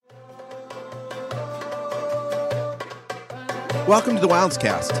Welcome to the Wildes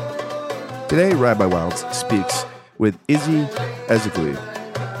Cast. Today, Rabbi Wildes speaks with Izzy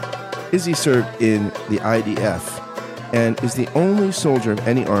Ezagui. Izzy served in the IDF and is the only soldier of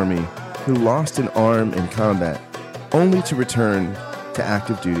any army who lost an arm in combat, only to return to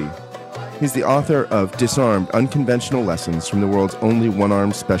active duty. He's the author of Disarmed: Unconventional Lessons from the World's Only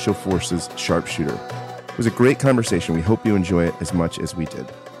One-Armed Special Forces Sharpshooter. It was a great conversation. We hope you enjoy it as much as we did.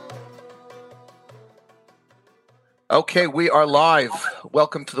 Okay, we are live.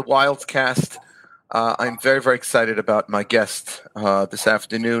 Welcome to the Wildes Cast. I'm very, very excited about my guest this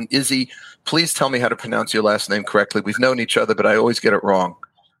afternoon. Izzy, please tell me how to pronounce your last name correctly. We've known each other, but I always get it wrong.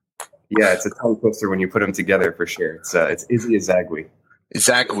 Yeah, it's a tongue twister when you put them together, for sure. It's Izzy Ezagui.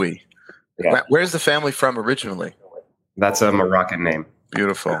 Ezagui. Yeah. Where's the family from originally? That's a Moroccan name.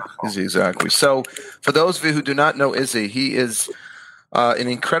 Beautiful. Izzy Ezagui. So for those of you who do not know Izzy, he is an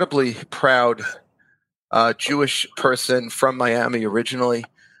incredibly proud Jewish person from Miami originally,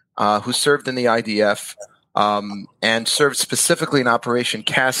 who served in the IDF and served specifically in Operation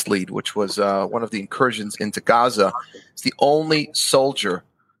Cast Lead, which was one of the incursions into Gaza. He's the only soldier,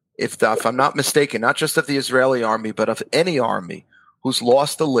 if I'm not mistaken, not just of the Israeli army, but of any army, who's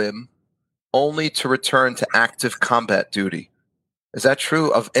lost a limb only to return to active combat duty. Is that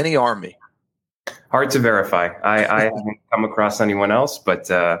true of any army? Hard to verify. I haven't come across anyone else, but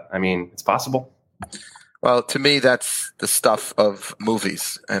it's possible. Well, to me, that's the stuff of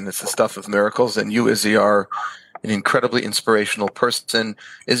movies, and it's the stuff of miracles. And you, Izzy, are an incredibly inspirational person.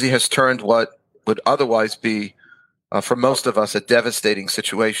 Izzy has turned what would otherwise be, for most of us, a devastating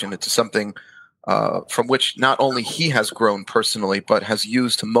situation into something from which not only he has grown personally, but has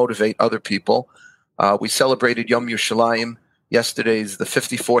used to motivate other people. We celebrated Yom Yerushalayim. Yesterday is the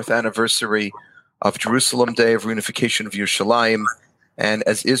 54th anniversary of Jerusalem Day of Reunification of Yerushalayim. And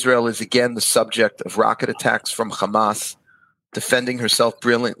as Israel is again the subject of rocket attacks from Hamas, defending herself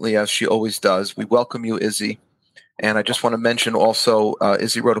brilliantly as she always does, we welcome you, Izzy. And I just want to mention also,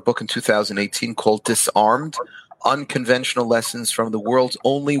 Izzy wrote a book in 2018 called Disarmed: Unconventional Lessons from the World's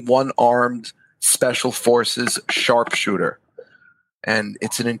Only One-Armed Special Forces Sharpshooter. And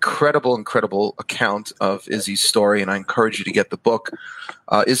it's an incredible, incredible account of Izzy's story, and I encourage you to get the book.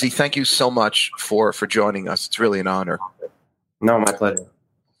 Izzy, thank you so much for joining us. It's really an honor. No, my pleasure.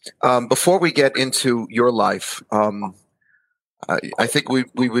 Before we get into your life, I think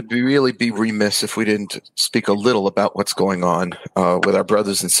we would really be remiss if we didn't speak a little about what's going on with our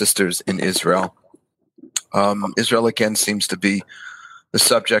brothers and sisters in Israel. Israel, again, seems to be the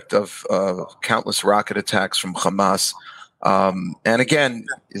subject of countless rocket attacks from Hamas, and again,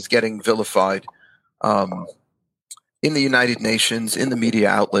 is getting vilified in the United Nations, in the media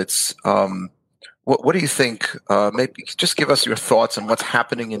outlets. What do you think? Maybe just give us your thoughts on what's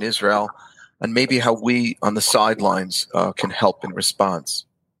happening in Israel and maybe how we on the sidelines can help in response.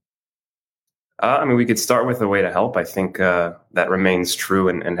 We could start with a way to help. I think that remains true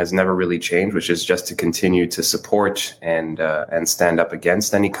and has never really changed, which is just to continue to support and stand up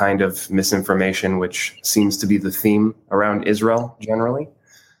against any kind of misinformation, which seems to be the theme around Israel generally.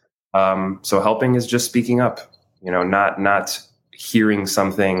 So helping is just speaking up, not hearing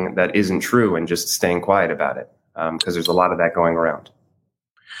something that isn't true and just staying quiet about it, because there's a lot of that going around.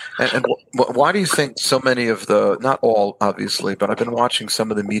 And why do you think so many of not all, obviously, but I've been watching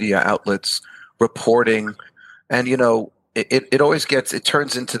some of the media outlets reporting, and, it always it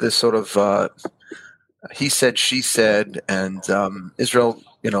turns into this sort of he said, she said, and Israel,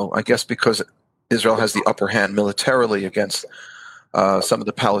 I guess because Israel has the upper hand militarily against some of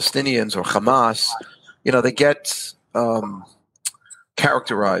the Palestinians or Hamas, they get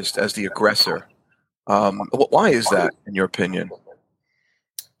characterized as the aggressor. Why is that, in your opinion?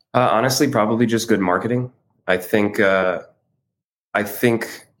 Honestly, probably just good marketing. I think the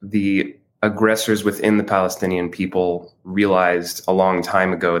aggressors within the Palestinian people realized a long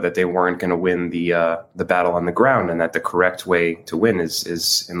time ago that they weren't going to win the battle on the ground, and that the correct way to win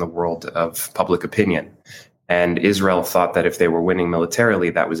is in the world of public opinion. And Israel thought that if they were winning militarily,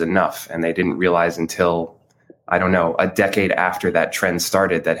 that was enough, and they didn't realize until, I don't know, a decade after that trend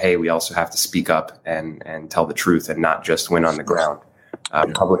started that, hey, we also have to speak up and tell the truth and not just win on the ground.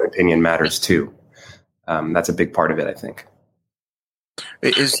 Public opinion matters too. That's a big part of it, I think.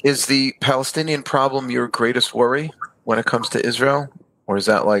 Is the Palestinian problem your greatest worry when it comes to Israel? Or is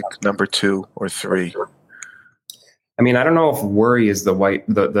that like number 2 or 3? I don't know if worry is the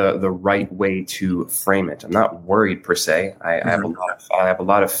right way to frame it. I'm not worried per se. I have a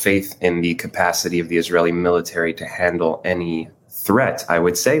lot of faith in the capacity of the Israeli military to handle any threat. I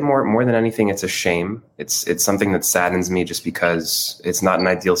would say more than anything, it's a shame. It's something that saddens me just because it's not an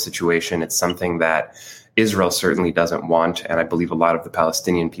ideal situation. It's something that Israel certainly doesn't want, and I believe a lot of the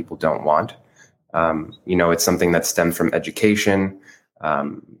Palestinian people don't want. It's something that stemmed from education.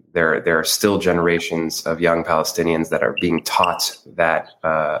 There are still generations of young Palestinians that are being taught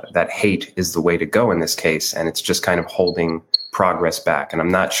that hate is the way to go in this case, and it's just kind of holding progress back. And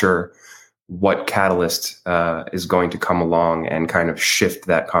I'm not sure what catalyst is going to come along and kind of shift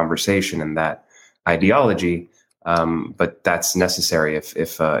that conversation and that ideology, but that's necessary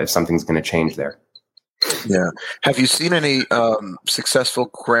if something's going to change there. Yeah. Have you seen any successful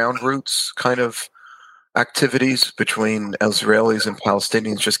ground roots kind of activities between Israelis and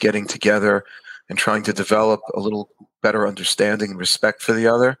Palestinians just getting together and trying to develop a little better understanding and respect for the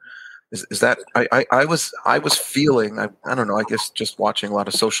other? Is that I was feeling, I don't know, I guess just watching a lot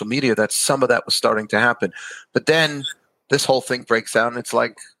of social media, that some of that was starting to happen. But then this whole thing breaks out and it's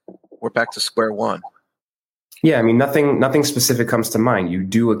like we're back to square one. Yeah, I mean, nothing specific comes to mind. You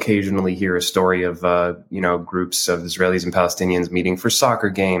do occasionally hear a story of groups of Israelis and Palestinians meeting for soccer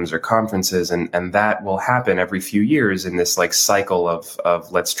games or conferences, and that will happen every few years in this like cycle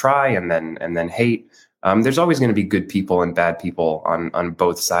of let's try and then hate. There's always going to be good people and bad people on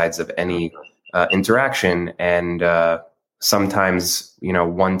both sides of any interaction, and sometimes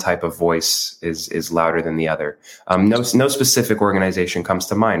one type of voice is louder than the other. No specific organization comes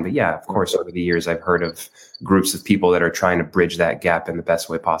to mind, but yeah, of course, over the years I've heard of groups of people that are trying to bridge that gap in the best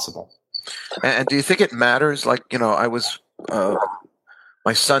way possible. And do you think it matters? Like, I was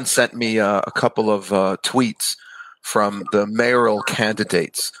my son sent me a couple of tweets from the mayoral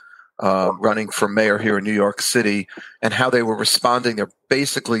candidates running for mayor here in New York City, and how they were responding. They're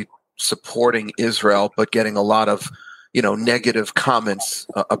basically supporting Israel, but getting a lot of negative comments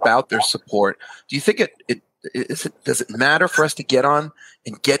about their support. Do you think does it matter for us to get on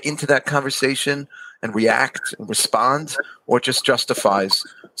and get into that conversation and react and respond, or it just justifies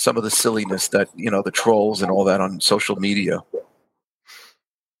some of the silliness that, the trolls and all that on social media?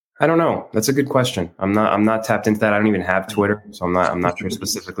 I don't know. That's a good question. I'm not tapped into that. I don't even have Twitter, so I'm not sure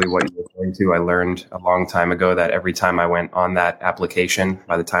specifically what you're referring to. I learned a long time ago that every time I went on that application,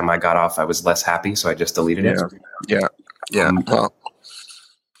 by the time I got off, I was less happy, so I just deleted it. Yeah. Well,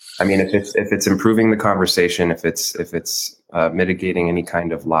 I mean, if it's improving the conversation, if it's mitigating any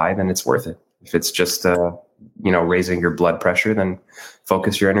kind of lie, then it's worth it. If it's just raising your blood pressure, then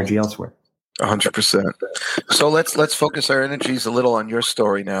focus your energy elsewhere. 100%. So let's focus our energies a little on your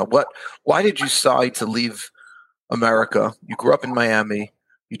story now. Why did you decide to leave America? You grew up in Miami.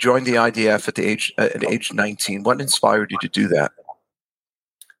 You joined the IDF at age 19. What inspired you to do that?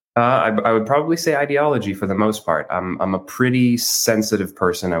 I would probably say ideology for the most part. I'm a pretty sensitive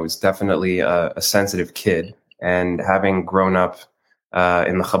person. I was definitely a sensitive kid, and having grown up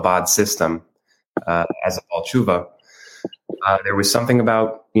in the Chabad system as a Baal Tshuva, there was something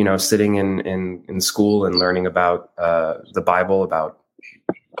about sitting in school and learning about the Bible, about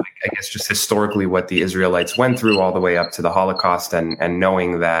I guess just historically what the Israelites went through all the way up to the Holocaust, and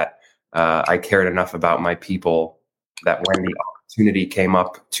knowing that I cared enough about my people that when the opportunity came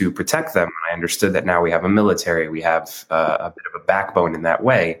up to protect them, I understood that now we have a military, we have a bit of a backbone in that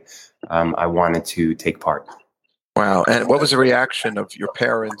way. I wanted to take part. Wow. And what was the reaction of your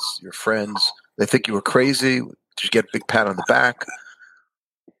parents, your friends? They think you were crazy? Did you get a big pat on the back?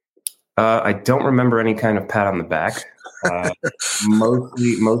 I don't remember any kind of pat on the back.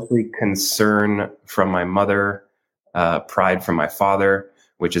 Mostly concern from my mother, pride from my father,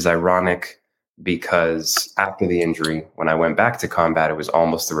 which is ironic because after the injury, when I went back to combat, it was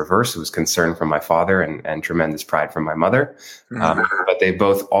almost the reverse. It was concern from my father and tremendous pride from my mother. But they've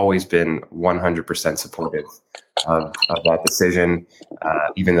both always been 100% supportive of that decision,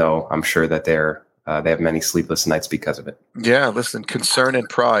 even though I'm sure that they have many sleepless nights because of it. Yeah, listen, concern and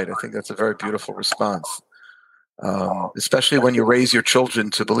pride. I think that's a very beautiful response, especially when you raise your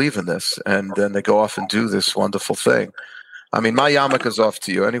children to believe in this, and then they go off and do this wonderful thing. I mean, my yarmulke is off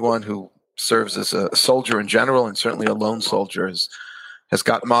to you. Anyone who serves as a soldier in general, and certainly a lone soldier, has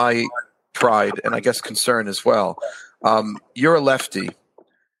got my pride and I guess concern as well. You're a lefty,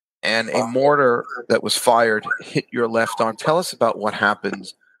 and a mortar that was fired hit your left arm. Tell us about what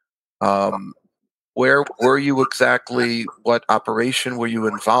happened. Where were you exactly? What operation were you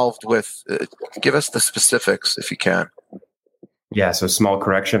involved with? Give us the specifics if you can. Yeah, so small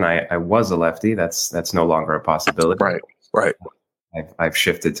correction. I was a lefty. That's no longer a possibility. Right. I've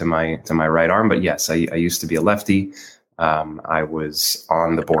shifted to my right arm, but yes, I used to be a lefty. I was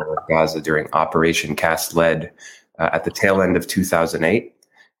on the border of Gaza during Operation Cast Lead at the tail end of 2008,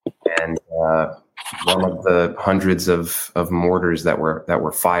 and one of the hundreds of mortars that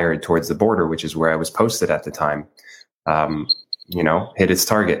were fired towards the border, which is where I was posted at the time, hit its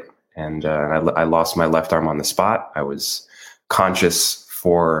target, and I lost my left arm on the spot. I was conscious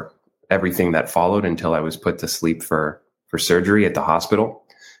for everything that followed until I was put to sleep for surgery at the hospital.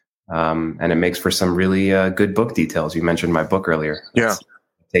 And it makes for some really good book details. You mentioned my book earlier. Yeah.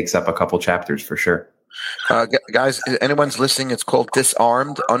 It takes up a couple chapters for sure. Guys, anyone's listening, it's called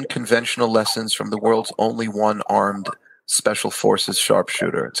Disarmed: Unconventional Lessons from the World's Only One-Armed Special Forces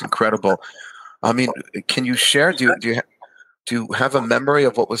Sharpshooter. It's incredible. I mean, can you share, do you have a memory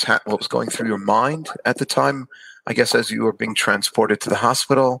of what was going through your mind at the time, I guess, as you were being transported to the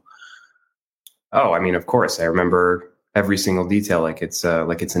hospital? Oh, I mean, of course. I remember every single detail like it's an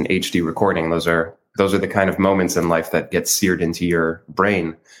HD recording. Those are the kind of moments in life that get seared into your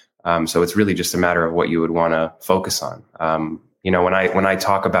brain. So it's really just a matter of what you would want to focus on. When I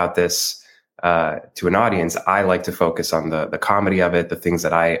talk about this to an audience, I like to focus on the comedy of it, the things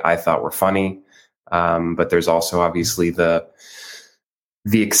that I thought were funny. But there's also obviously the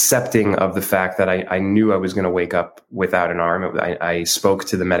accepting of the fact that I knew I was going to wake up without an arm. I spoke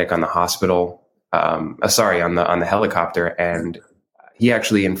to the medic on the hospital, on the helicopter, and he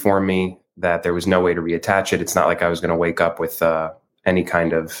actually informed me that there was no way to reattach it. It's not like I was going to wake up with any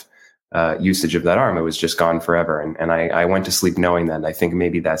kind of usage of that arm. It was just gone forever. And I went to sleep knowing that. And I think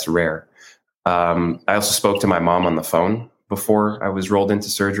maybe that's rare. I also spoke to my mom on the phone before I was rolled into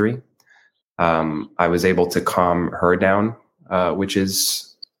surgery. I was able to calm her down, which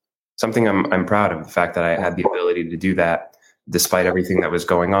is something I'm proud of. The fact that I had the ability to do that despite everything that was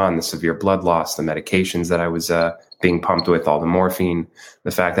going on, the severe blood loss, the medications that I was being pumped with, all the morphine,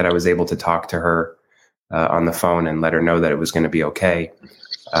 the fact that I was able to talk to her on the phone and let her know that it was going to be okay.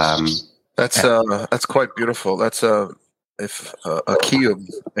 That's quite beautiful. That's a key of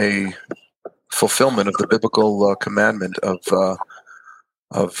a fulfillment of the biblical commandment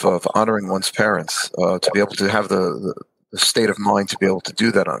of honoring one's parents, to be able to have the state of mind to be able to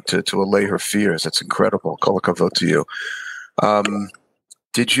do that, to allay her fears. That's incredible. Kol hakavod to you.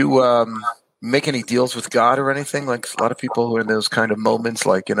 Did you make any deals with God or anything? Like a lot of people who are in those kind of moments,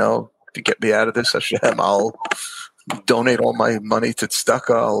 like, if you get me out of this, Hashem, I'll donate all my money to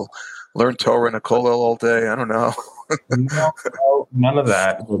tzedakah. I'll learn Torah in a kollel all day. I don't know. No, none of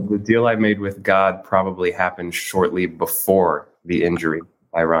that. The deal I made with God probably happened shortly before the injury.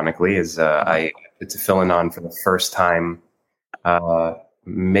 Ironically, is I had to fill in on for the first time,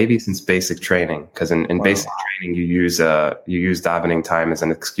 maybe since basic training. Because in basic training, you use davening time as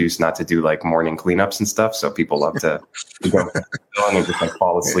an excuse not to do like morning cleanups and stuff. So people love to go and just like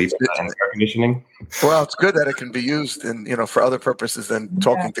fall asleep in air conditioning. Well, it's good that it can be used for other purposes than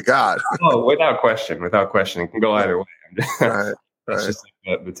talking to God. Oh, without question, it can go either way. Right. That's just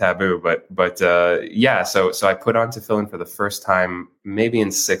like the taboo, but So I put on tefillin for the first time, maybe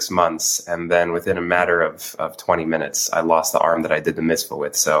in 6 months, and then within a matter of 20 minutes, I lost the arm that I did the mitzvah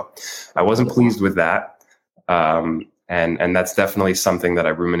with. So I wasn't pleased with that, and that's definitely something that I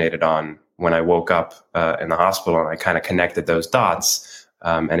ruminated on when I woke up in the hospital, and I kind of connected those dots,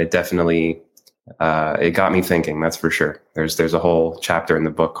 and it definitely it got me thinking. That's for sure. There's a whole chapter in the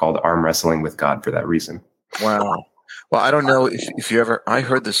book called "Arm Wrestling with God" for that reason. Wow. Well, I don't know if you ever. I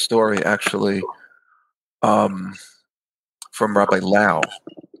heard this story actually from Rabbi Lau,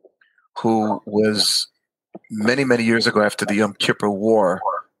 who was many, many years ago after the Yom Kippur War,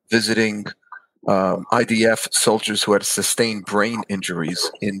 visiting IDF soldiers who had sustained brain injuries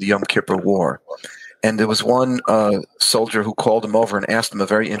in the Yom Kippur War. And there was one soldier who called him over and asked him a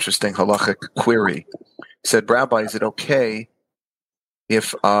very interesting halachic query. He said, "Rabbi, is it okay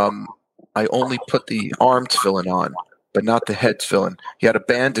if I only put the arm tefillin on, but not the head tefillin?" He had a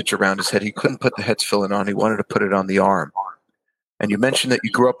bandage around his head. He couldn't put the head tefillin on. He wanted to put it on the arm. And you mentioned that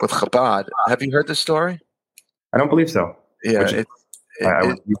you grew up with Chabad. Have you heard this story? I don't believe so. Yeah. I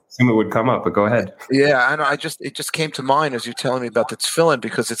would assume it would come up, but go ahead. Yeah, I know. It just came to mind as you're telling me about the tefillin,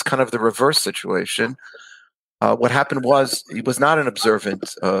 because it's kind of the reverse situation. What happened was he was not an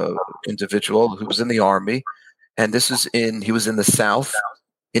observant individual who was in the army. And he was in the south,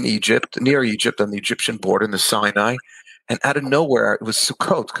 in Egypt, near Egypt, on the Egyptian border in the Sinai. And out of nowhere, it was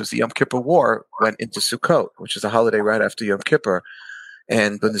Sukkot, because the Yom Kippur War went into Sukkot, which is a holiday right after Yom Kippur.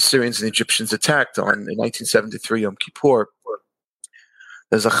 And when the Syrians and the Egyptians attacked in 1973 Yom Kippur,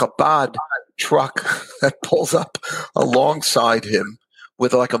 there's a Chabad truck that pulls up alongside him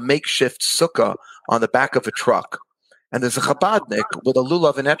with like a makeshift sukkah on the back of a truck. And there's a Chabadnik with a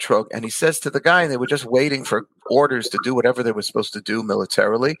lulav and etrog, and he says to the guy, and they were just waiting for orders to do whatever they were supposed to do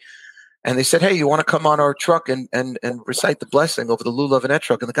militarily. And they said, "Hey, you want to come on our truck and recite the blessing over the lulav and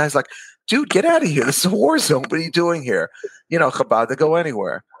etrog?" And the guy's like, "Dude, get out of here. This is a war zone. What are you doing here?" Chabad, they go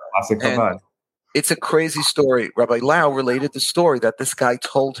anywhere. Classic Chabad. It's a crazy story. Rabbi Lau related the story that this guy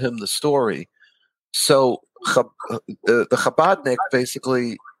told him the story. So the Chabadnik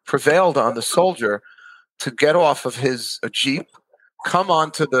basically prevailed on the soldier to get off of his jeep, come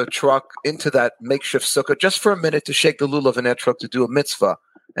onto the truck, into that makeshift sukkah, just for a minute to shake the lulav in that truck to do a mitzvah.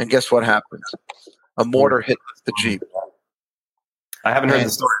 And guess what happened? A mortar hit the jeep. I haven't heard the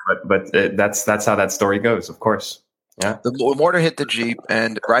story, but that's how that story goes, of course. Yeah. The mortar hit the jeep,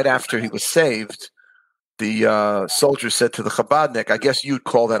 and right after he was saved, the soldier said to the Chabadnik, I guess you'd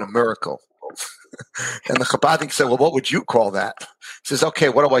call that a miracle. And the Chabadnik said, well, what would you call that? He says, okay,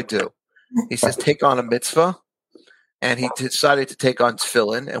 what do I do? He says, take on a mitzvah. And he decided to take on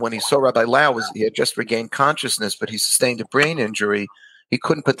tefillin. And when he saw Rabbi Lau, he had just regained consciousness, but he sustained a brain injury. He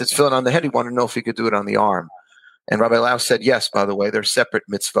couldn't put the tefillin on the head. He wanted to know if he could do it on the arm. And Rabbi Lau said, yes, by the way, they're separate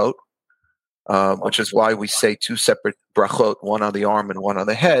mitzvot, which is why we say two separate brachot, one on the arm and one on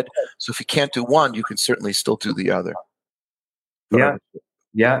the head. So if you can't do one, you can certainly still do the other.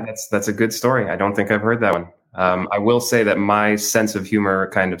 Yeah, that's a good story. I don't think I've heard that one. I will say that my sense of humor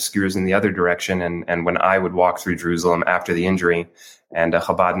kind of skewers in the other direction. And when I would walk through Jerusalem after the injury, and a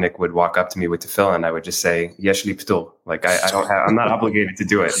Chabadnik would walk up to me with tefillin, I would just say, "Yesh li p'tur." Like I'm not obligated to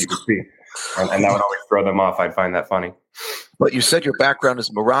do it. You can see, and that would always throw them off. I'd find that funny. But you said your background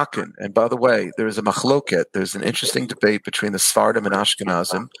is Moroccan, and by the way, there is a machloket. There's an interesting debate between the Sephardim and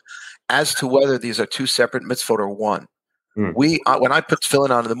Ashkenazim as to whether these are two separate mitzvot or one. When I put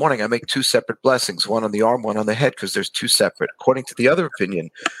tefillin on in the morning, I make two separate blessings, one on the arm, one on the head, because there's two separate. According to the other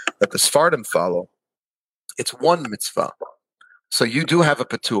opinion that the Sephardim follow, it's one mitzvah. So you do have a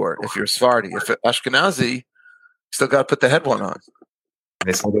patur if you're Sephardi. If you're Ashkenazi, you still got to put the head one on.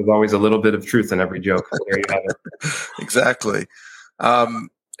 They say there's always a little bit of truth in every joke. There you have it. Exactly.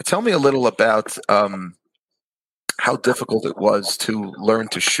 Tell me a little about how difficult it was to learn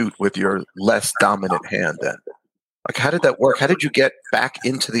to shoot with your less dominant hand then. Like, how did that work? How did you get back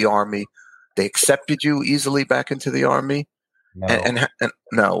into the army? They accepted you easily back into the army? No. And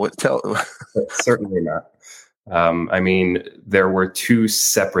no, certainly not. I mean, there were two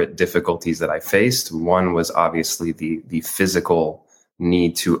separate difficulties that I faced. One was obviously the physical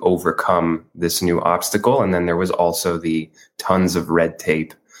need to overcome this new obstacle. And then there was also the tons of red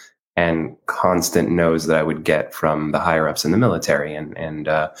tape and constant no's that I would get from the higher ups in the military, and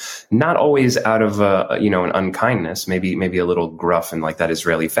not always out of an unkindness, maybe a little gruff and like that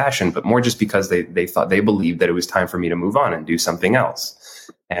Israeli fashion, but more just because they believed that it was time for me to move on and do something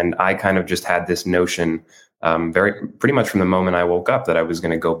else. And I kind of just had this notion, pretty much from the moment I woke up, that I was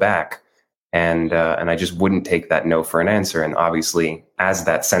going to go back, and I just wouldn't take that no for an answer. And obviously, as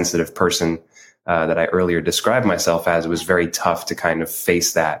that sensitive person that I earlier described myself as, it was very tough to kind of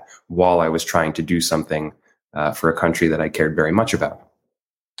face that while I was trying to do something for a country that I cared very much about.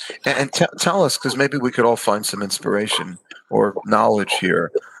 And tell us, because maybe we could all find some inspiration or knowledge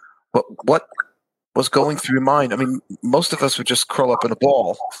here. What was going through your mind? I mean, most of us would just curl up in a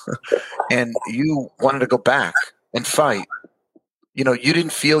ball, and you wanted to go back and fight. You know, you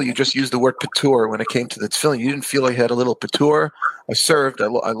didn't feel, you just used the word patur when it came to the tefillin. You didn't feel like you had a little patur. I served, I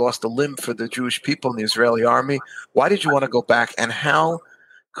lost a limb for the Jewish people in the Israeli army. Why did you want to go back? And how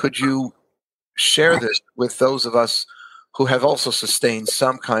could you share this with those of us who have also sustained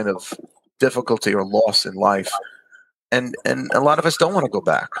some kind of difficulty or loss in life? And a lot of us don't want to go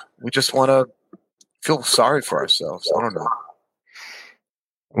back. We just want to feel sorry for ourselves. I don't know.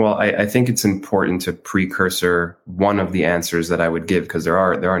 Well, I think it's important to precursor one of the answers that I would give, because there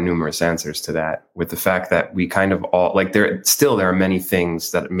are numerous answers to that, with the fact that we kind of all, like, there are many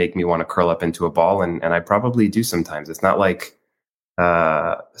things that make me want to curl up into a ball, and I probably do sometimes. It's not like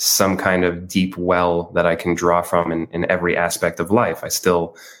some kind of deep well that I can draw from in every aspect of life. I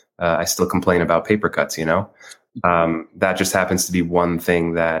still complain about paper cuts, you know? That just happens to be one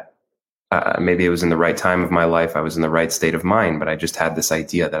thing that maybe it was in the right time of my life. I was in the right state of mind, but I just had this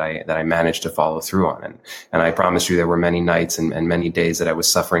idea that I managed to follow through on. And I promise you, there were many nights and many days that I was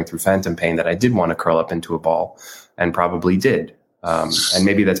suffering through phantom pain that I did want to curl up into a ball, and probably did. And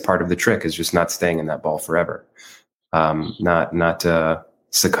maybe that's part of the trick, is just not staying in that ball forever. Not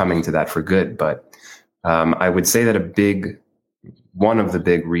succumbing to that for good. But I would say that one of the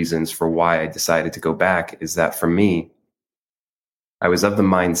big reasons for why I decided to go back is that, for me, I was of the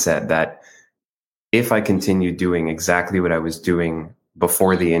mindset that if I continued doing exactly what I was doing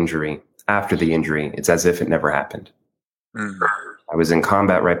before the injury, after the injury, it's as if it never happened. Mm-hmm. I was in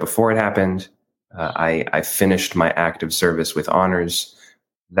combat right before it happened. I finished my active service with honors.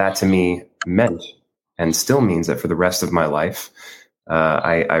 That to me meant, and still means, that for the rest of my life,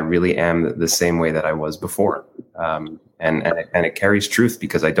 I really am the same way that I was before. And it carries truth,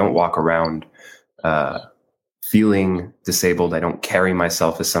 because I don't walk around feeling disabled. I don't carry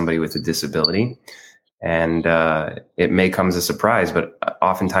myself as somebody with a disability. And it may come as a surprise, but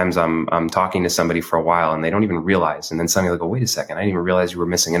oftentimes I'm talking to somebody for a while and they don't even realize. And then suddenly they go, wait a second, I didn't even realize you were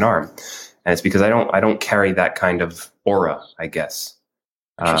missing an arm. And it's because I don't carry that kind of aura, I guess.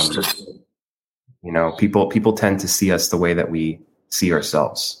 People tend to see us the way that we see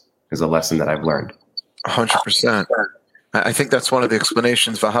ourselves, is a lesson that I've learned. 100%. I think that's one of the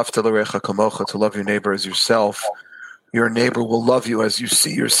explanations, V'ahavta l'recha kamocha, to love your neighbor as yourself. Your neighbor will love you as you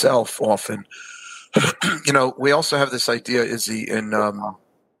see yourself often. We also have this idea, Izzy, in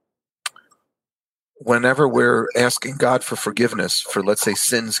whenever we're asking God for forgiveness for, let's say,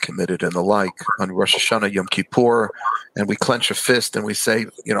 sins committed and the like, on Rosh Hashanah, Yom Kippur, and we clench a fist and we say,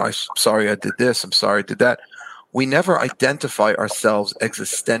 I'm sorry I did this, I'm sorry I did that. We never identify ourselves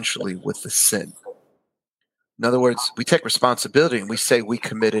existentially with the sin. In other words, we take responsibility and we say we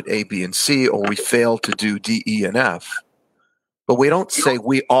committed A, B, and C, or we failed to do D, E, and F. But we don't say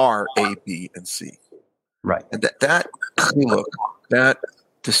we are A, B, and C. Right. And that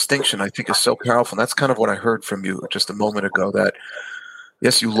distinction, I think, is so powerful. And that's kind of what I heard from you just a moment ago, that,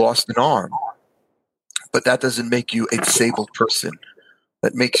 yes, you lost an arm, but that doesn't make you a disabled person.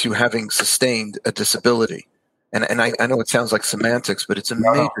 That makes you having sustained a disability. And I know it sounds like semantics, but it's a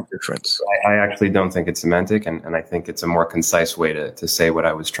major difference. I actually don't think it's semantic, and I think it's a more concise way to say what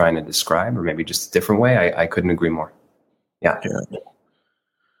I was trying to describe, or maybe just a different way. I couldn't agree more. Yeah,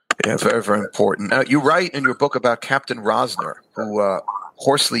 very, very important. Now, you write in your book about Captain Rosner, who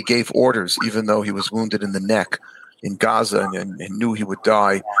hoarsely gave orders even though he was wounded in the neck in Gaza and knew he would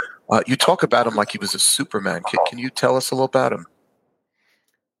die. You talk about him like he was a Superman. Can you tell us a little about him?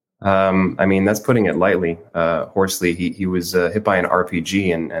 That's putting it lightly. Hoarsely, he was hit by an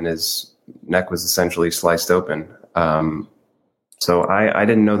RPG and his neck was essentially sliced open. So I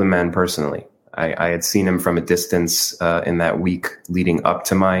didn't know the man personally. I had seen him from a distance in that week leading up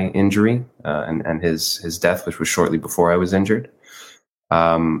to my injury and his death, which was shortly before I was injured.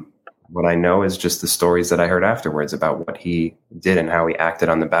 What I know is just the stories that I heard afterwards about what he did and how he acted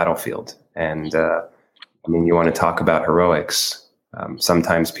on the battlefield. And you want to talk about heroics.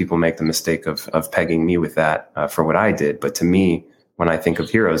 Sometimes people make the mistake of pegging me with that for what I did. But to me, when I think of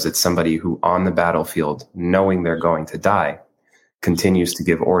heroes, it's somebody who on the battlefield, knowing they're going to die, continues to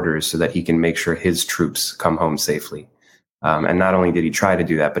give orders so that he can make sure his troops come home safely. And not only did he try to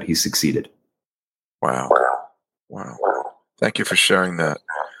do that, but he succeeded. Wow. Thank you for sharing that.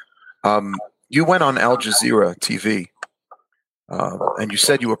 You went on Al Jazeera TV, and you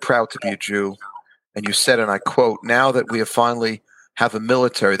said you were proud to be a Jew. And you said, and I quote, "Now that we have finally have a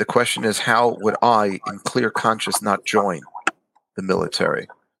military, the question is, how would I, in clear conscience, not join the military?"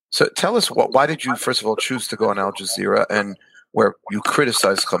 So tell us, why did you, first of all, choose to go on Al Jazeera, and where you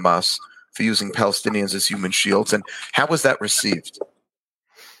criticized Hamas for using Palestinians as human shields, and how was that received?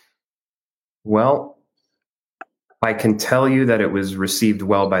 Well, I can tell you that it was received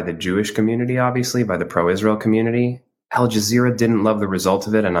well by the Jewish community, obviously, by the pro-Israel community. Al Jazeera didn't love the result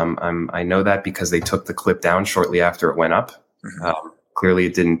of it, and I know that because they took the clip down shortly after it went up. Mm-hmm. Clearly,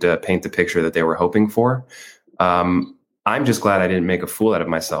 it didn't paint the picture that they were hoping for. I'm just glad I didn't make a fool out of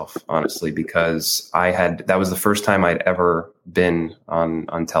myself, honestly, because that was the first time I'd ever been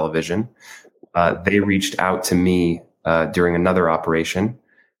on television. They reached out to me during another operation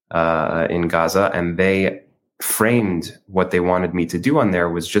in Gaza, and they framed what they wanted me to do on there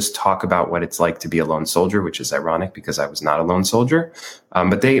was just talk about what it's like to be a lone soldier, which is ironic because I was not a lone soldier.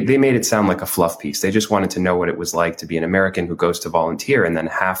 But they made it sound like a fluff piece. They just wanted to know what it was like to be an American who goes to volunteer. And then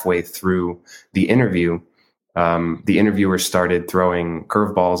halfway through the interview, the interviewer started throwing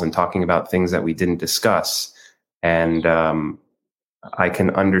curveballs and talking about things that we didn't discuss. And I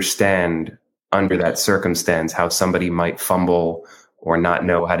can understand under that circumstance how somebody might fumble or not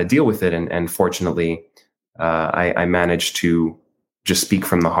know how to deal with it. And fortunately, I managed to just speak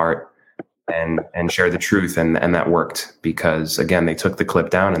from the heart and share the truth, and that worked because again they took the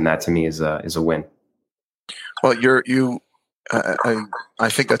clip down, and that to me is a win. Well, I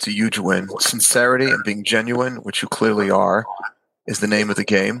think that's a huge win. Sincerity and being genuine, which you clearly are, is the name of the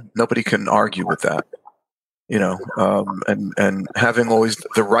game. Nobody can argue with that, and having always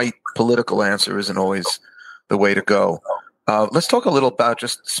the right political answer isn't always the way to go. Let's talk a little about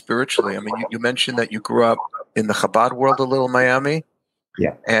just spiritually. I mean, you mentioned that you grew up in the Chabad world a little in Miami.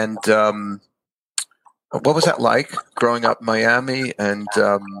 Yeah. And what was that like growing up in Miami? And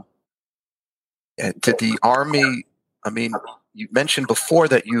did the Army, you mentioned before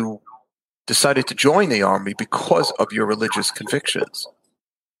that you decided to join the Army because of your religious convictions.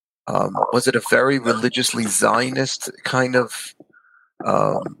 Was it a very religiously Zionist kind of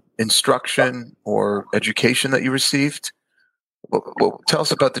instruction or education that you received? Well, tell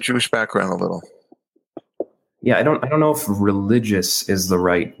us about the Jewish background a little. Yeah, I don't know if religious is the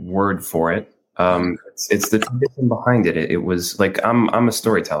right word for it. It's the tradition behind it. It was like I'm a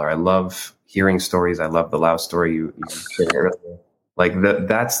storyteller. I love hearing stories. I love the Lao story you shared earlier. Like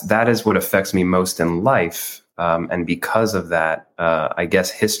that is what affects me most in life. And because of that, I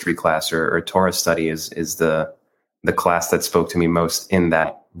guess history class or Torah study is the class that spoke to me most in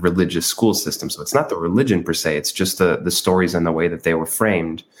that religious school system. So it's not the religion per se, it's just the stories and the way that they were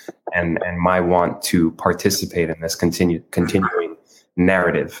framed and my want to participate in this continuing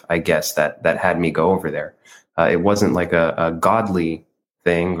narrative, I guess, that had me go over there. It wasn't like a godly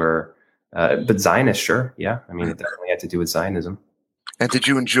thing but Zionist, sure. Yeah. I mean, it definitely had to do with Zionism. And did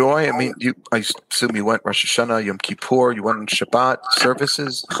you enjoy? I mean, I assume you went Rosh Hashanah, Yom Kippur, you went on Shabbat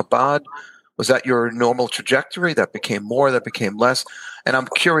services, Chabad. Was that your normal trajectory? That became more, that became less? And I'm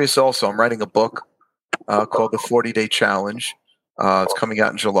curious also, I'm writing a book called The 40-Day Challenge. It's coming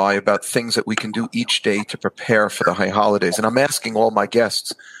out in July about things that we can do each day to prepare for the high holidays. And I'm asking all my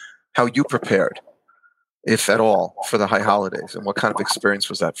guests how you prepared, if at all, for the high holidays. And what kind of experience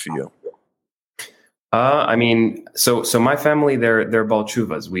was that for you? I mean, so my family, they're Baal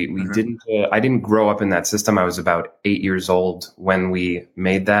Tshuvas. We didn't, I didn't grow up in that system. I was about 8 years old when we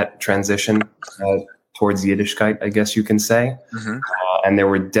made that transition towards Yiddishkeit, I guess you can say. And there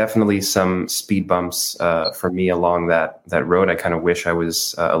were definitely some speed bumps for me along that road. I kind of wish I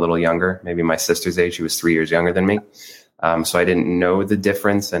was a little younger, maybe my sister's age. She was 3 years younger than me. So I didn't know the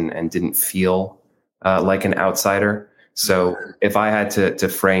difference and didn't feel like an outsider. So if I had to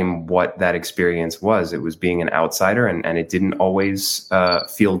frame what that experience was, it was being an outsider, and it didn't always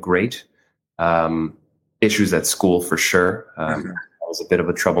feel great. Issues at school for sure. I was a bit of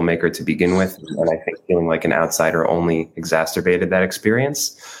a troublemaker to begin with, and I think feeling like an outsider only exacerbated that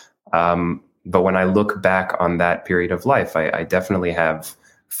experience. But when I look back on that period of life, I definitely have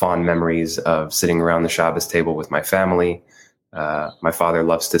fond memories of sitting around the Shabbos table with my family. My father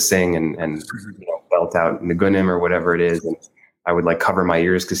loves to sing and belt out Nigunim or whatever it is, and I would like cover my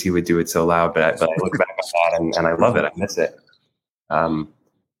ears because he would do it so loud. But I look back at that and I love it. I miss it.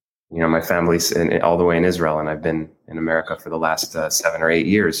 My family's all the way in Israel, and I've been in America for the last 7 or 8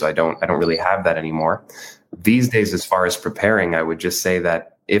 years, so I don't really have that anymore. These days, as far as preparing, I would just say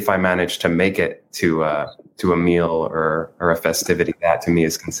that if I manage to make it to a meal or a festivity, that to me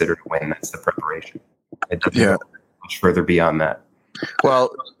is considered a win. That's the preparation. It doesn't go much further beyond that.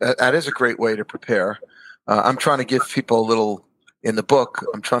 Well, that is a great way to prepare. I'm trying to give people a little in the book.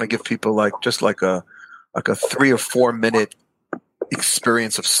 I'm trying to give people like a 3 or 4 minute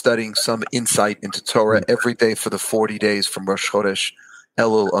experience of studying some insight into Torah every day for the 40 days from Rosh Chodesh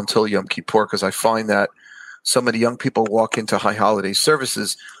Elul until Yom Kippur, because I find that so many young people walk into high holiday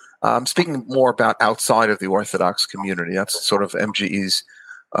services. I'm speaking more about outside of the Orthodox community. That's sort of MGE's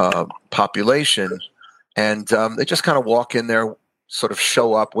population. And they just kind of walk in there, sort of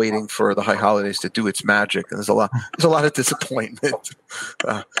show up waiting for the high holidays to do its magic. And there's a lot of disappointment.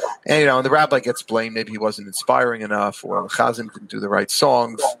 And the rabbi gets blamed. Maybe he wasn't inspiring enough, or the chazan didn't do the right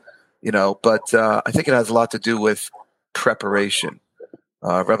songs, but I think it has a lot to do with preparation.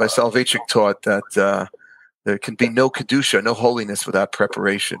 Rabbi Soloveitchik taught that there can be no kedusha, no holiness without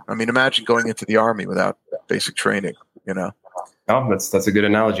preparation. I mean, imagine going into the army without basic training, Oh, that's a good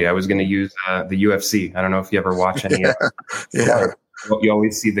analogy. I was going to use the UFC. I don't know if you ever watch any. You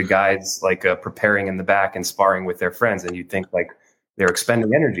always see the guys like preparing in the back and sparring with their friends, and you think like they're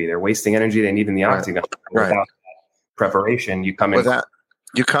expending energy, they're wasting energy they need in the octagon. Without preparation, you come in.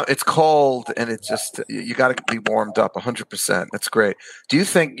 It's cold, and it's just you got to be warmed up 100%. That's great. Do you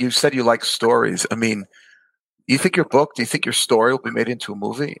think you said you like stories? I mean, do you think your story will be made into a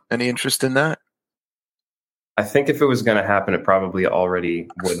movie? Any interest in that? I think if it was going to happen, it probably already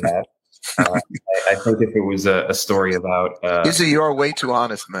would have. I think if it was a story about... Izzy, you're way too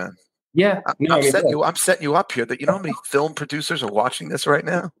honest, man. Yeah. I'm setting you up here. That how many film producers are watching this right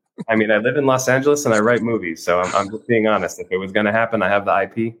now? I mean, I live in Los Angeles and I write movies, so I'm just being honest. If it was going to happen, I have the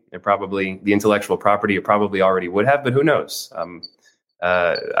IP. The intellectual property, it probably already would have, but who knows?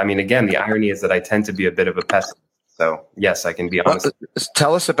 I mean, again, the irony is that I tend to be a bit of a pessimist. So, yes, I can be honest.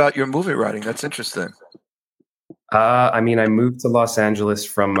 Tell us about your movie writing. That's interesting. I mean, I moved to Los Angeles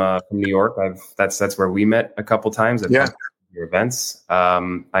from New York. That's where we met a couple times at your events.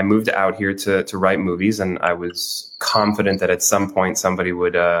 I moved out here to write movies, and I was confident that at some point somebody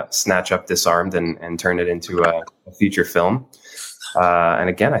would snatch up Disarmed and turn it into a feature film. And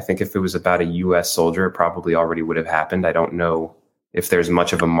again, I think if it was about a U.S. soldier, it probably already would have happened. I don't know if there's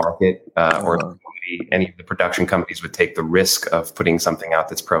much of a market or any of the production companies would take the risk of putting something out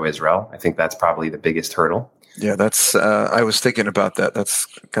that's pro-Israel. I think that's probably the biggest hurdle. Yeah, that's. I was thinking about that. That's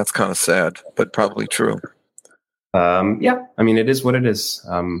kind of sad, but probably true. Yeah, I mean, it is what it is.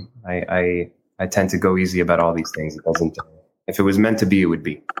 I tend to go easy about all these things. It doesn't. If it was meant to be, it would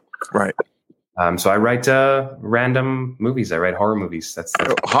be. Right. So I write random movies. I write horror movies. That's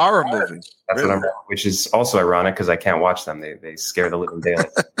horror movies. That's really? what I'm. Which is also ironic because I can't watch them. They scare the living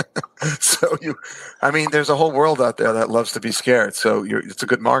daylights. So there's a whole world out there that loves to be scared. So it's a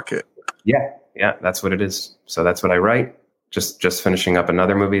good market. Yeah, that's what it is. So that's what I write. Just finishing up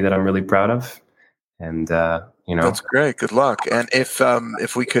another movie that I'm really proud of, and that's great. Good luck. And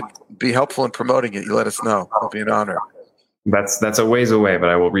if we could be helpful in promoting it, you let us know. It'll be an honor. That's a ways away, but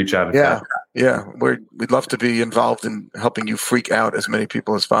I will reach out. Yeah. We'd love to be involved in helping you freak out as many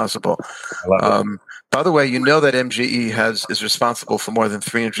people as possible. I love it. By the way, you know that MGE is responsible for more than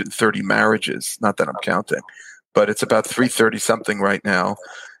 330 marriages. Not that I'm counting, but it's about 330 something right now.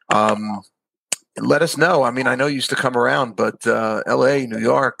 Let us know. I mean, I know you used to come around, but L.A., New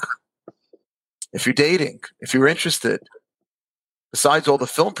York, if you're dating, if you're interested, besides all the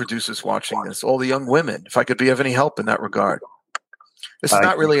film producers watching this, all the young women, if I could be of any help in that regard. This is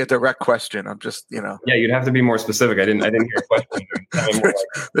not really a direct question. I'm just, Yeah, you'd have to be more specific. I didn't hear a question.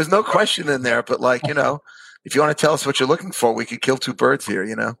 There's no question in there, but if you want to tell us what you're looking for, we could kill two birds here,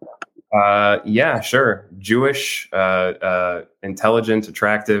 Yeah, sure. Jewish, intelligent,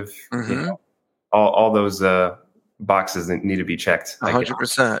 attractive, all those boxes that need to be checked.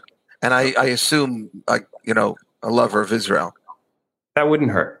 100%. And I assume, a lover of Israel. That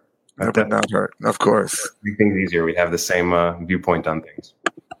wouldn't hurt. That would not hurt, of course. Make things easier. We'd have the same viewpoint on things.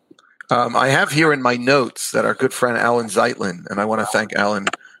 I have here in my notes that our good friend Alan Zeitlin, and I want to thank Alan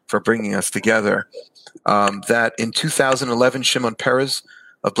for bringing us together, that in 2011, Shimon Peres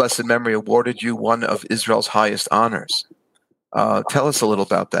of blessed memory awarded you one of Israel's highest honors. Tell us a little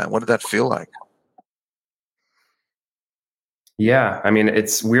about that. What did that feel like? Yeah, I mean,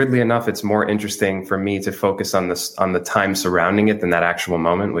 it's weirdly enough, it's more interesting for me to focus on the time surrounding it than that actual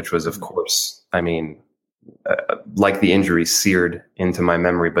moment, which was, of course, like the injury seared into my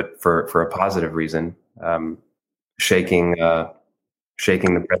memory, but for a positive reason. Shaking the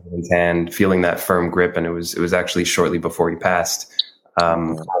president's hand, feeling that firm grip, and it was actually shortly before he passed.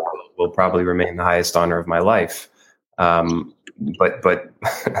 Will probably remain the highest honor of my life. But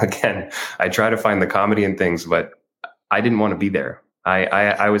again, I try to find the comedy in things, but I didn't want to be there.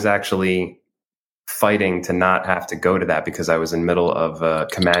 I was actually fighting to not have to go to that because I was in the middle of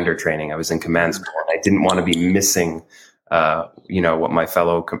commander training. I was in command school. I didn't want to be missing, what my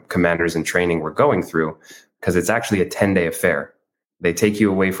fellow commanders in training were going through, because it's actually a 10-day affair. They take you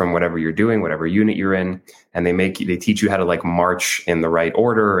away from whatever you're doing, whatever unit you're in, and they teach you how to march in the right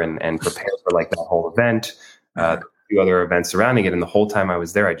order and prepare for that whole event. A few other events surrounding it. And the whole time I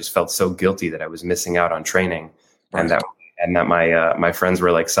was there, I just felt so guilty that I was missing out on training. And that my friends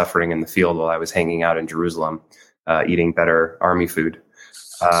were suffering in the field while I was hanging out in Jerusalem, eating better army food.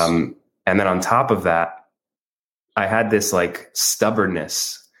 And then on top of that, I had this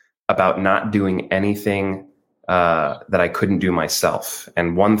stubbornness about not doing anything that I couldn't do myself.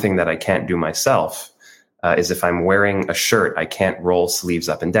 And one thing that I can't do myself is if I'm wearing a shirt, I can't roll sleeves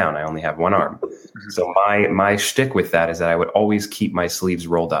up and down. I only have one arm. So my shtick with that is that I would always keep my sleeves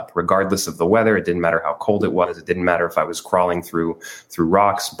rolled up, regardless of the weather. It didn't matter how cold it was. It didn't matter if I was crawling through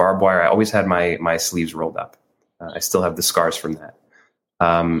rocks, barbed wire. I always had my sleeves rolled up. I still have the scars from that.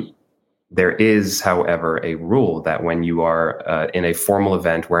 There is, however, a rule that when you are in a formal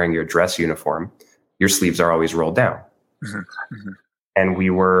event wearing your dress uniform, your sleeves are always rolled down. And we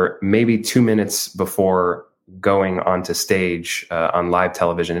were maybe 2 minutes before going onto stage on live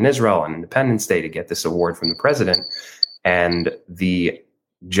television in Israel on Independence Day to get this award from the president. And the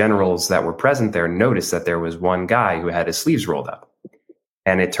generals that were present there noticed that there was one guy who had his sleeves rolled up.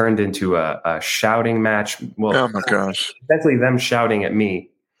 And it turned into a shouting match. Well, oh my gosh. Essentially them shouting at me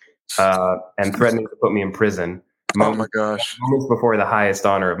and threatening to put me in prison. Oh my gosh. Moments before the highest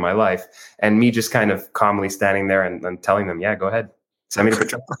honor of my life. And me just kind of calmly standing there and telling them, yeah, go ahead. Send me to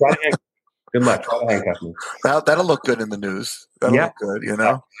patrol. Good luck. Try to handcuff me. That'll look good in the news. That'll look good,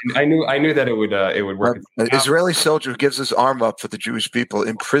 I knew that it would work. An Israeli soldier who gives his arm up for the Jewish people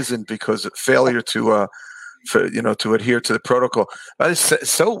imprisoned because of failure to adhere to the protocol. That is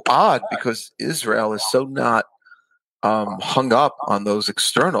so odd because Israel is so not hung up on those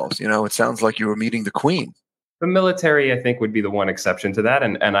externals. It sounds like you were meeting the Queen. The military, I think, would be the one exception to that.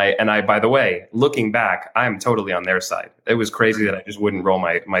 And I, by the way, looking back, I am totally on their side. It was crazy that I just wouldn't roll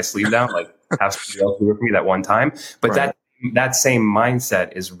my sleeve down, have somebody else do it for me that one time. But that that same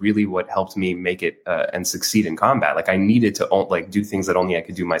mindset is really what helped me make it and succeed in combat. Like I needed to do things that only I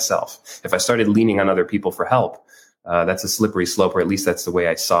could do myself. If I started leaning on other people for help, that's a slippery slope, or at least that's the way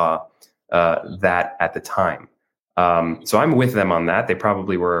I saw that at the time. So I'm with them on that. They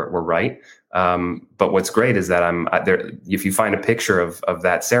probably were right. But what's great is that I'm there. If you find a picture of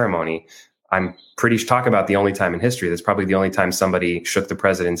that ceremony, I'm talk about the only time in history. That's probably the only time somebody shook the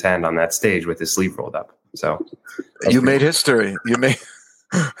president's hand on that stage with his sleeve rolled up. So you made history. You made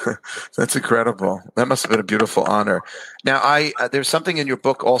that's incredible. That must have been a beautiful honor. Now, there's something in your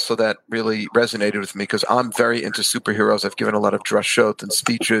book also that really resonated with me because I'm very into superheroes. I've given a lot of drashot and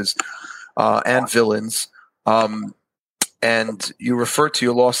speeches and villains. And you refer to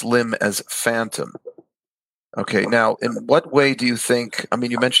your lost limb as phantom. Okay. Now, in what way do you think? I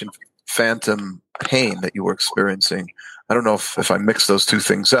mean, you mentioned phantom pain that you were experiencing. I don't know if I mix those two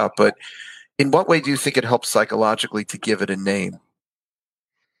things up, but in what way do you think it helps psychologically to give it a name?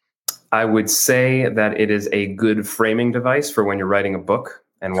 I would say that it is a good framing device for when you're writing a book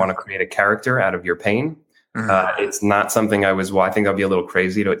and want to create a character out of your pain. Mm-hmm. It's not something I think I'll be a little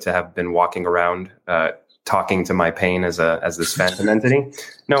crazy to have been walking around talking to my pain as this phantom entity.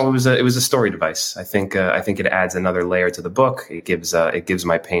 No, it was a story device. I think it adds another layer to the book. It gives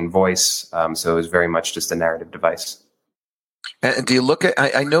my pain voice. So it was very much just a narrative device. And do you look at?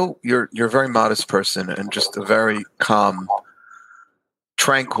 I know you're a very modest person and just a very calm,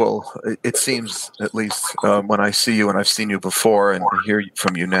 tranquil. It seems, at least when I see you, and I've seen you before and hear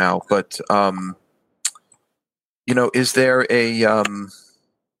from you now. But is there a?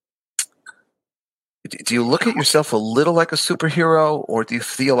 Do you look at yourself a little like a superhero, or do you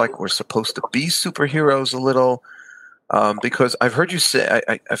feel like we're supposed to be superheroes a little? Because I've heard you say,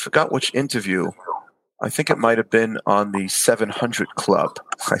 I forgot which interview. I think it might have been on the 700 Club.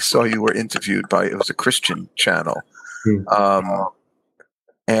 I saw you were interviewed it was a Christian channel.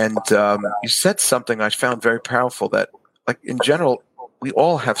 And you said something I found very powerful that, like, in general, we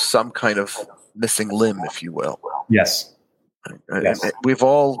all have some kind of missing limb, if you will. Yes. Yes. We've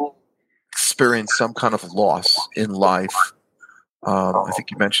all experienced some kind of loss in life. I think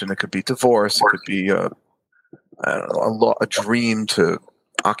you mentioned it could be divorce. It could be a dream to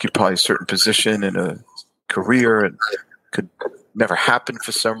occupy a certain position in a career, and could never happen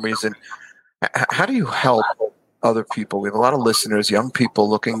for some reason. How do you help other people? We have a lot of listeners, young people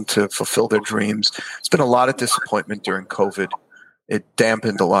looking to fulfill their dreams. It's been a lot of disappointment during COVID. It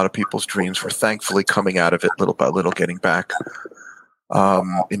dampened a lot of people's dreams. We're thankfully coming out of it little by little, getting back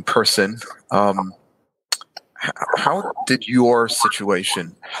in person. How did your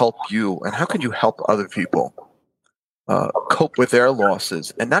situation help you, and how can you help other people cope with their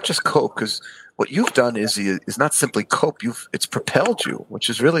losses? And not just cope, because what you've done is not simply cope. It's propelled you, which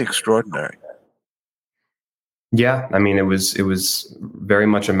is really extraordinary. Yeah, I mean, it was very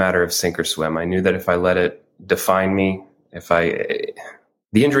much a matter of sink or swim. I knew that if I let it define me,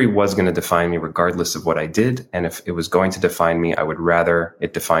 the injury was going to define me regardless of what I did. And if it was going to define me, I would rather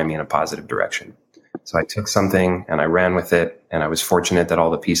it define me in a positive direction. So I took something and I ran with it, and I was fortunate that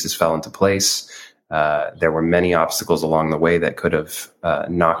all the pieces fell into place. There were many obstacles along the way that could have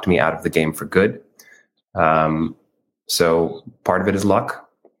knocked me out of the game for good. So part of it is luck.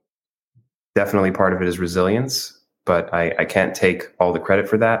 Definitely part of it is resilience, but I can't take all the credit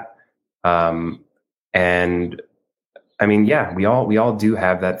for that. And I mean, yeah, we all do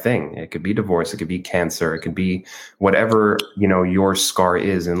have that thing. It could be divorce, it could be cancer, it could be whatever, your scar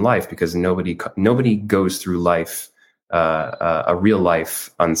is in life, because nobody goes through life, a real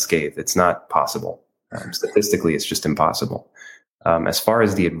life, unscathed. It's not possible. Statistically, it's just impossible. As far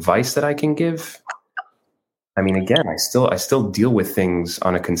as the advice that I can give, I mean, again, I still deal with things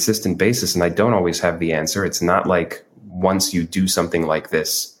on a consistent basis, and I don't always have the answer. It's not like once you do something like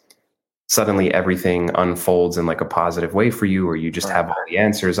this, suddenly everything unfolds in like a positive way for you, or you just have all the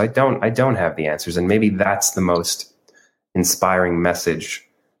answers. I don't have the answers. And maybe that's the most inspiring message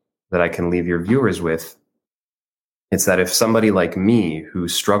that I can leave your viewers with. It's that if somebody like me, who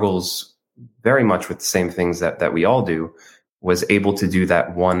struggles very much with the same things that we all do, was able to do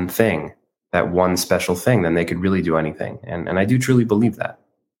that one thing, that one special thing, then they could really do anything. And I do truly believe that.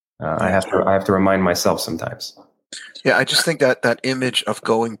 I have to remind myself sometimes. Yeah, I just think that image of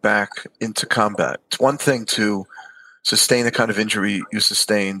going back into combat, it's one thing to sustain the kind of injury you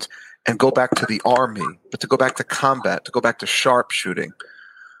sustained and go back to the army, but to go back to combat, to go back to sharpshooting,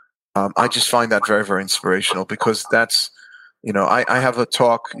 I just find that very, very inspirational, because that's, I have a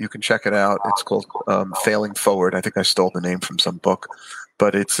talk, you can check it out. It's called Failing Forward. I think I stole the name from some book,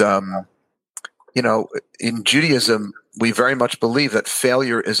 but it's, in Judaism, we very much believe that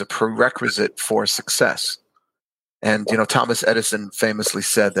failure is a prerequisite for success. And, Thomas Edison famously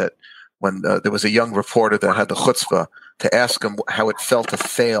said that when there was a young reporter that had the chutzpah to ask him how it felt to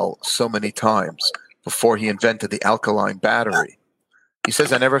fail so many times before he invented the alkaline battery, he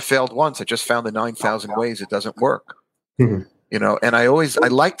says, I never failed once. I just found the 9,000 ways it doesn't work. Mhm. And I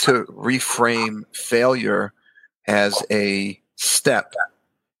like to reframe failure as a step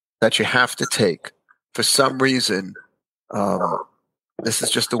that you have to take. For some reason, this is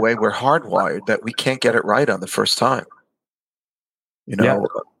just the way we're hardwired, that we can't get it right on the first time. Yeah.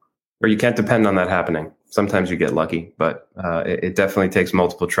 Or you can't depend on that happening. Sometimes you get lucky, but it definitely takes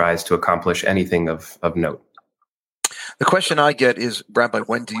multiple tries to accomplish anything of note. The question I get is, Rabbi,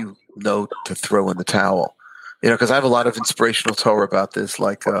 when do you know to throw in the towel? Because I have a lot of inspirational Torah about this.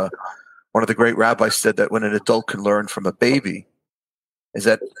 Like one of the great rabbis said that when an adult can learn from a baby is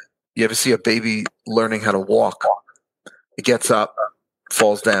that you ever see a baby learning how to walk? It gets up,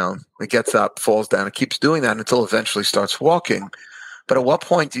 falls down. It gets up, falls down. It keeps doing that until eventually starts walking. But at what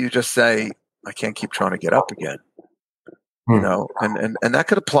point do you just say, I can't keep trying to get up again? And that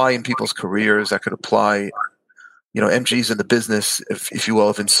could apply in people's careers. That could apply, MG's in the business, if you will,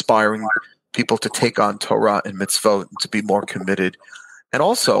 of inspiring people to take on Torah and mitzvot and to be more committed. And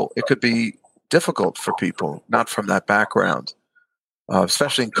also, it could be difficult for people not from that background,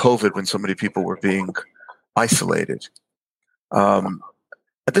 especially in COVID when so many people were being isolated.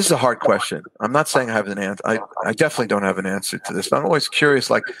 But this is a hard question. I'm not saying I have an answer. I definitely don't have an answer to this. But I'm always curious,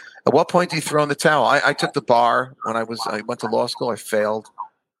 like, at what point do you throw in the towel? I took the bar when I went to law school. I failed.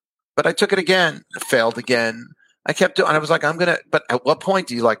 But I took it again. I failed again. I kept doing, and I was like, but at what point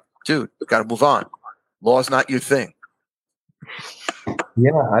do you like, dude, got to move on? Law is not your thing.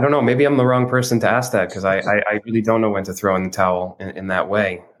 Yeah, I don't know. Maybe I'm the wrong person to ask that, because I really don't know when to throw in the towel in that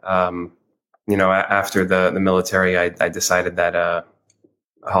way. After the military, I decided that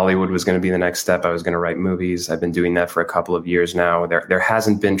Hollywood was going to be the next step. I was going to write movies. I've been doing that for a couple of years now. There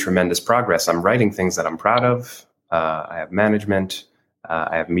hasn't been tremendous progress. I'm writing things that I'm proud of. I have management.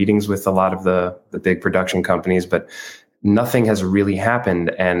 I have meetings with a lot of the big production companies, but nothing has really happened,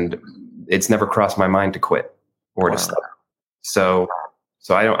 and it's never crossed my mind to quit or to stop. So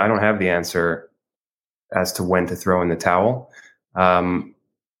I don't have the answer as to when to throw in the towel.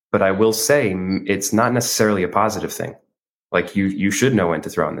 But I will say it's not necessarily a positive thing. Like you should know when to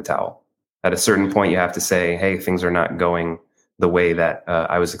throw in the towel. At a certain point, you have to say, hey, things are not going the way that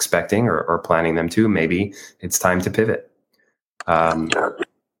I was expecting or planning them to. Maybe it's time to pivot.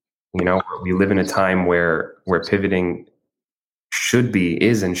 We live in a time where pivoting should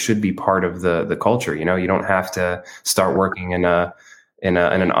be part of the culture. You don't have to start working in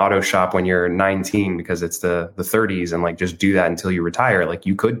an auto shop when you're 19 because it's the 30s and like just do that until you retire. Like,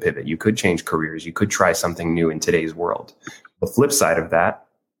 you could pivot, you could change careers, you could try something new in today's world. The flip side of that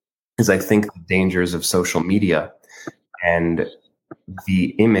is, I think, the dangers of social media and the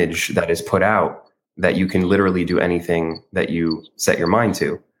image that is put out that you can literally do anything that you set your mind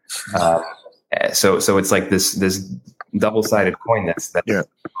to. So it's like this double-sided coin that's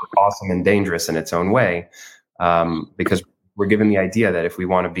awesome and dangerous in its own way, because we're given the idea that if we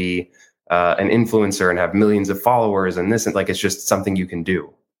want to be an influencer and have millions of followers and this, and like, it's just something you can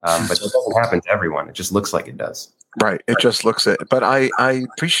do. But it doesn't happen to everyone. It just looks like it does. Right. It just looks it. But I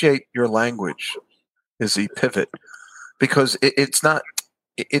appreciate your language, Izzy, pivot, because it's not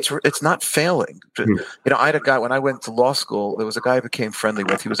failing. I had a guy when I went to law school. There was a guy I became friendly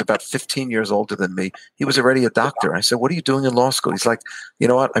with. He was about 15 years older than me. He was already a doctor. I said, "What are you doing in law school?" He's like, "You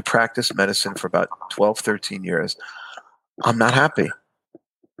know what? I practiced medicine for about 12, 13 years. I'm not happy.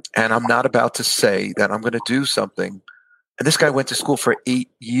 And I'm not about to say that I'm going to do something." And this guy went to school for 8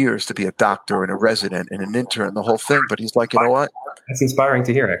 years to be a doctor and a resident and an intern, the whole thing. But he's like, you know what? That's inspiring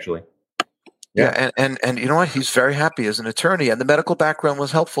to hear, actually. Yeah, and you know what? He's very happy as an attorney, and the medical background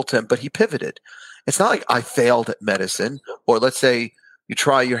was helpful to him, but he pivoted. It's not like I failed at medicine, or let's say you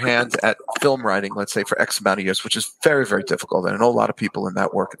try your hands at film writing, let's say for X amount of years, which is very, very difficult. And I know a lot of people in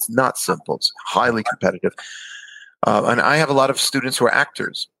that work. It's not simple. It's highly competitive. And I have a lot of students who are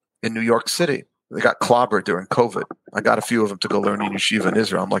actors in New York City. They got clobbered during COVID. I got a few of them to go learn in yeshiva in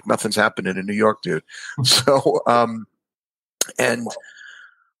Israel. I'm like, nothing's happening in New York, dude. So,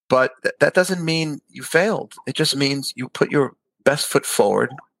 but that doesn't mean you failed. It just means you put your best foot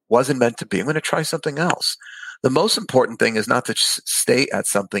forward. Wasn't meant to be. I'm going to try something else. The most important thing is not to stay at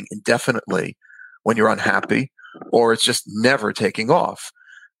something indefinitely when you're unhappy, or it's just never taking off,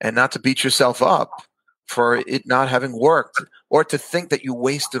 and not to beat yourself up for it not having worked, or to think that you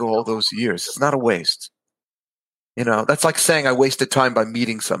wasted all those years. It's not a waste. That's like saying I wasted time by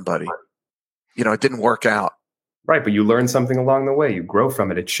meeting somebody. It didn't work out. Right, but you learn something along the way. You grow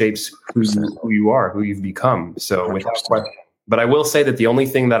from it. It shapes who you are, who you've become. So without question. But I will say that the only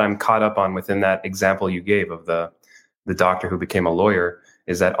thing that I'm caught up on within that example you gave of the doctor who became a lawyer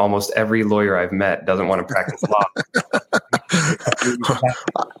is that almost every lawyer I've met doesn't want to practice law.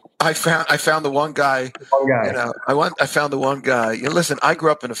 I found the one guy. I found the one guy. Listen, I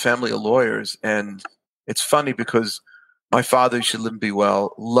grew up in a family of lawyers, and it's funny because my father, who should live and be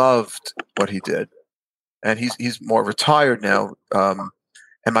well, loved what he did, and he's more retired now.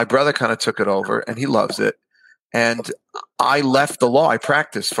 And my brother kind of took it over, and he loves it. And I left the law. I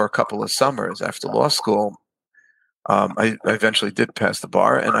practiced for a couple of summers after law school. I eventually did pass the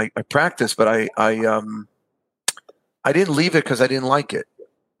bar, and I practiced, but I didn't leave it because I didn't like it.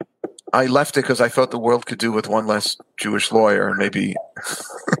 I left it because I thought the world could do with one less Jewish lawyer, and maybe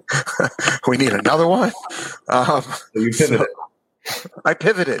we need another one. You pivoted. I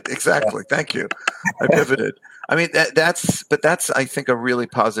pivoted, exactly. Yeah. Thank you. I pivoted. I mean, that's I think a really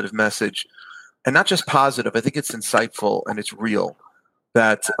positive message, and not just positive. I think it's insightful and it's real.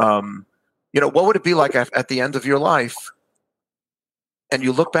 That what would it be like at the end of your life? And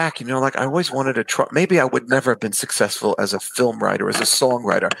you look back, like, I always wanted to try. Maybe I would never have been successful as a film writer, as a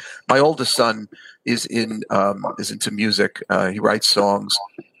songwriter. My oldest son is into music. He writes songs.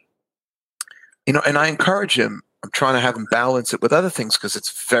 And I encourage him. I'm trying to have him balance it with other things because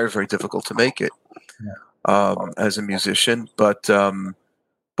it's very, very difficult to make it as a musician. But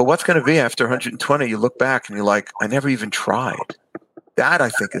what's going to be after 120? You look back and you're like, I never even tried. That, I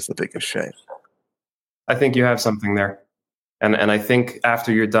think, is the biggest shame. I think you have something there. And I think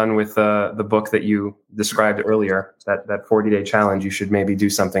after you're done with the book that you described earlier, that 40-day challenge, you should maybe do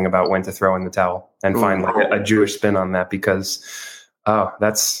something about when to throw in the towel and find like a Jewish spin on that, because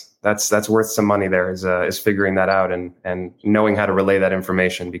that's worth some money there, is figuring that out and knowing how to relay that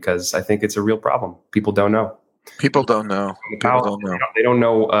information, because I think it's a real problem. People don't know. They don't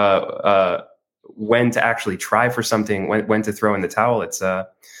know when to actually try for something, when to throw in the towel. It's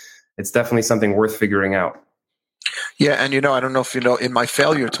definitely something worth figuring out. Yeah, and I don't know if you know, in my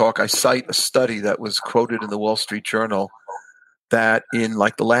failure talk, I cite a study that was quoted in the Wall Street Journal that in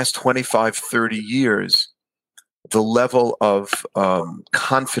like the last 25, 30 years, the level of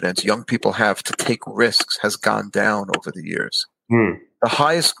confidence young people have to take risks has gone down over the years. The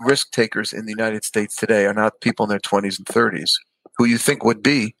highest risk takers in the United States today are not people in their 20s and 30s, who you think would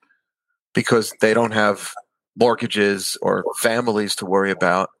be, because they don't have mortgages or families to worry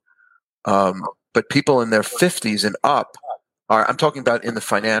about. But people in their 50s and up I'm talking about in the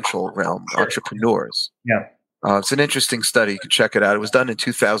financial realm, entrepreneurs. Yeah. It's an interesting study. You can check it out. It was done in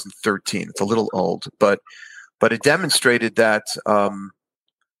 2013. It's a little old, but it demonstrated that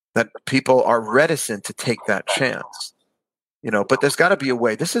that people are reticent to take that chance. But there's got to be a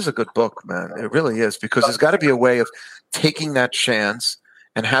way. This is a good book, man. It really is, because there's got to be a way of taking that chance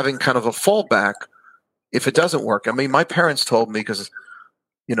and having kind of a fallback if it doesn't work. I mean, my parents told me, because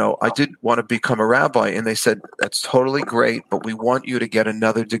I did want to become a rabbi, and they said, that's totally great, but we want you to get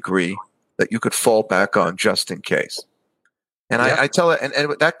another degree that you could fall back on just in case. And I tell it,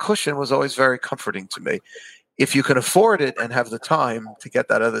 and that cushion was always very comforting to me. If you can afford it and have the time to get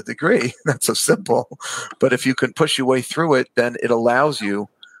that other degree, that's so simple. But if you can push your way through it, then it allows you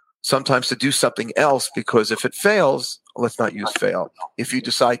sometimes to do something else, because if it fails, let's not use fail. If you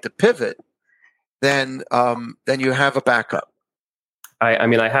decide to pivot, then you have a backup. I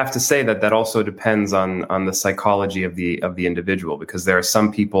mean, I have to say that also depends on the psychology of the individual, because there are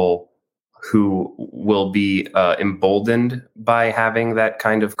some people who will be emboldened by having that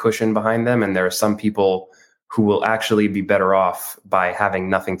kind of cushion behind them, and there are some people who will actually be better off by having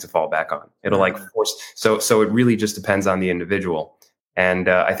nothing to fall back on. It'll like force. So it really just depends on the individual, and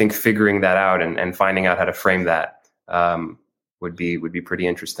I think figuring that out and finding out how to frame that would be pretty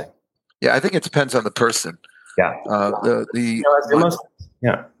interesting. Yeah, I think it depends on the person. Yeah.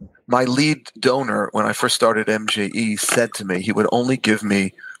 My lead donor, when I first started MJE, said to me he would only give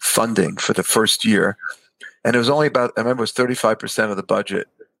me funding for the first year. And it was only about, I remember it was 35% of the budget.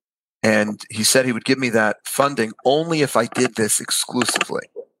 And he said he would give me that funding only if I did this exclusively,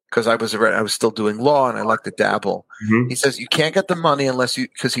 because I was still doing law and I like to dabble. Mm-hmm. He says, you can't get the money unless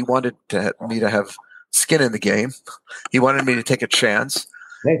because he wanted me to have skin in the game. He wanted me to take a chance.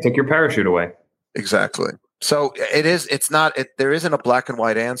 Hey, took your parachute away. Exactly. So there isn't a black and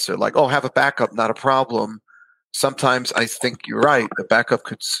white answer like, oh, have a backup, not a problem. Sometimes I think you're right. The backup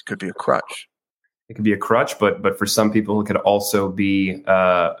could be a crutch. It could be a crutch, but for some people, it could also be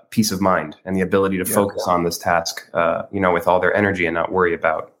peace of mind and the ability to focus on this task, with all their energy and not worry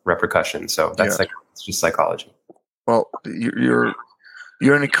about repercussions. So that's it's just psychology. Well, you're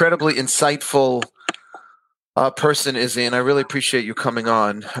an incredibly insightful person, Izzy, and I really appreciate you coming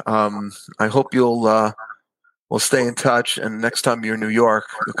on. I hope we'll stay in touch, and next time you're in New York,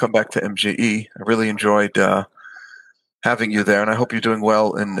 you'll come back to MGE. I really enjoyed having you there, and I hope you're doing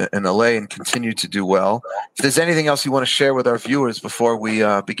well in LA and continue to do well. If there's anything else you want to share with our viewers before we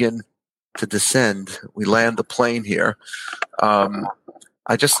begin to descend, we land the plane here. I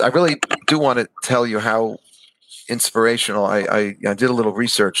really do want to tell you how inspirational. I did a little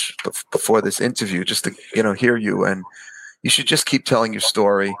research before this interview just to hear you, and you should just keep telling your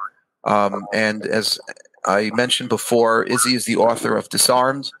story. And as I mentioned before, Izzy is the author of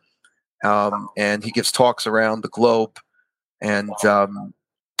Disarmed, and he gives talks around the globe. And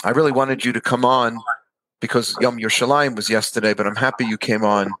I really wanted you to come on because Yom Yerushalayim was yesterday, but I'm happy you came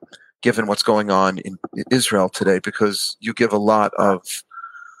on given what's going on in Israel today, because you give a lot of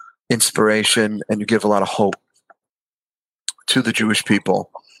inspiration and you give a lot of hope to the Jewish people.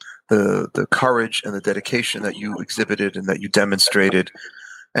 The courage and the dedication that you exhibited and that you demonstrated.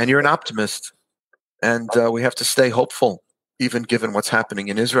 And you're an optimist. And we have to stay hopeful, even given what's happening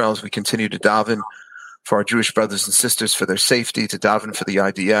in Israel, as we continue to daven for our Jewish brothers and sisters, for their safety, to daven for the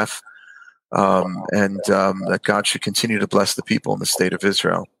IDF, and that God should continue to bless the people in the state of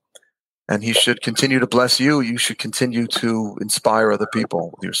Israel. And he should continue to bless you. You should continue to inspire other people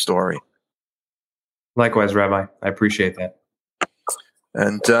with your story. Likewise, Rabbi. I appreciate that.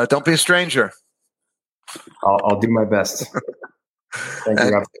 And don't be a stranger. I'll do my best. Thank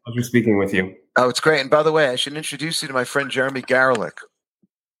you, Rabbi. Pleasure speaking with you. Oh, it's great. And by the way, I should introduce you to my friend Jeremy Garlick.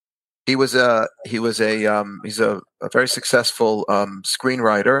 He's a very successful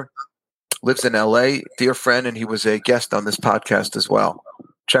screenwriter, lives in LA, dear friend, and he was a guest on this podcast as well.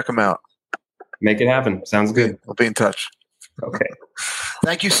 Check him out. Make it happen. Sounds good. We'll be in touch. Okay.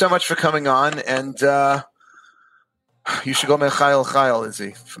 Thank you so much for coming on, and you should go mechayel chayel,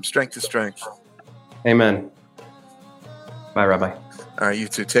 Izzy, from strength to strength. Amen. Bye, Rabbi. All right, you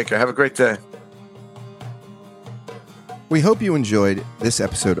too. Take care. Have a great day. We hope you enjoyed this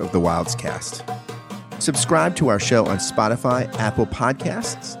episode of the Wildes Cast. Subscribe to our show on Spotify, Apple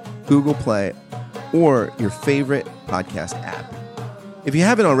Podcasts, Google Play, or your favorite podcast app. If you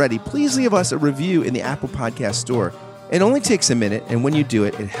haven't already, please leave us a review in the Apple Podcast Store. It only takes a minute, and when you do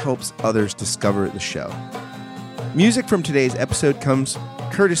it, it helps others discover the show. Music from today's episode comes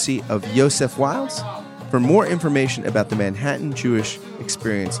courtesy of Yosef Wildes. For more information about the Manhattan Jewish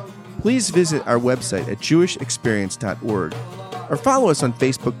Experience, please visit our website at jewishexperience.org or follow us on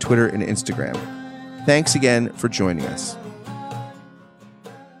Facebook, Twitter, and Instagram. Thanks again for joining us.